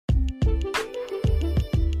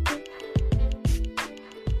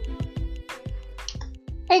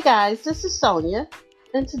Hey guys, this is Sonia,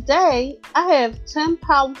 and today I have 10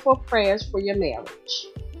 powerful prayers for your marriage.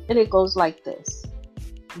 And it goes like this.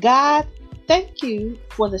 God, thank you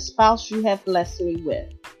for the spouse you have blessed me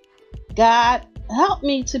with. God, help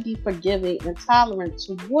me to be forgiving and tolerant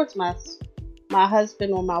towards my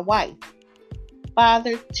husband or my wife.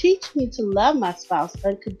 Father, teach me to love my spouse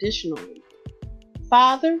unconditionally.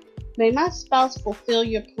 Father, may my spouse fulfill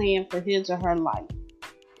your plan for his or her life.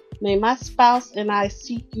 May my spouse and I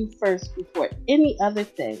seek you first before any other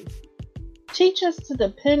thing. Teach us to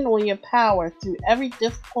depend on your power through every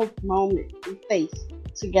difficult moment we face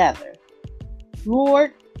together.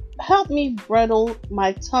 Lord, help me bridle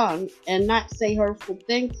my tongue and not say hurtful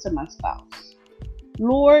things to my spouse.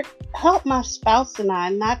 Lord, help my spouse and I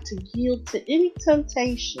not to yield to any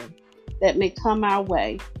temptation that may come our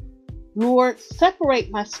way. Lord,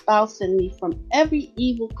 separate my spouse and me from every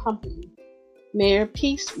evil company. May your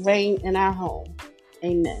peace reign in our home.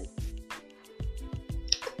 Amen.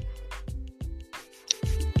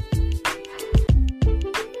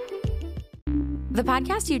 The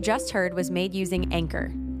podcast you just heard was made using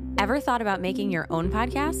Anchor. Ever thought about making your own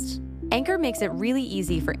podcast? Anchor makes it really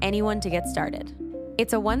easy for anyone to get started.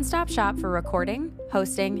 It's a one-stop shop for recording,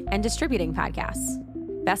 hosting, and distributing podcasts.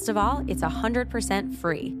 Best of all, it's 100%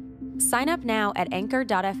 free. Sign up now at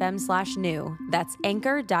anchor.fm/new. That's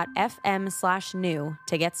anchor.fm/new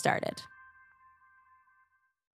to get started.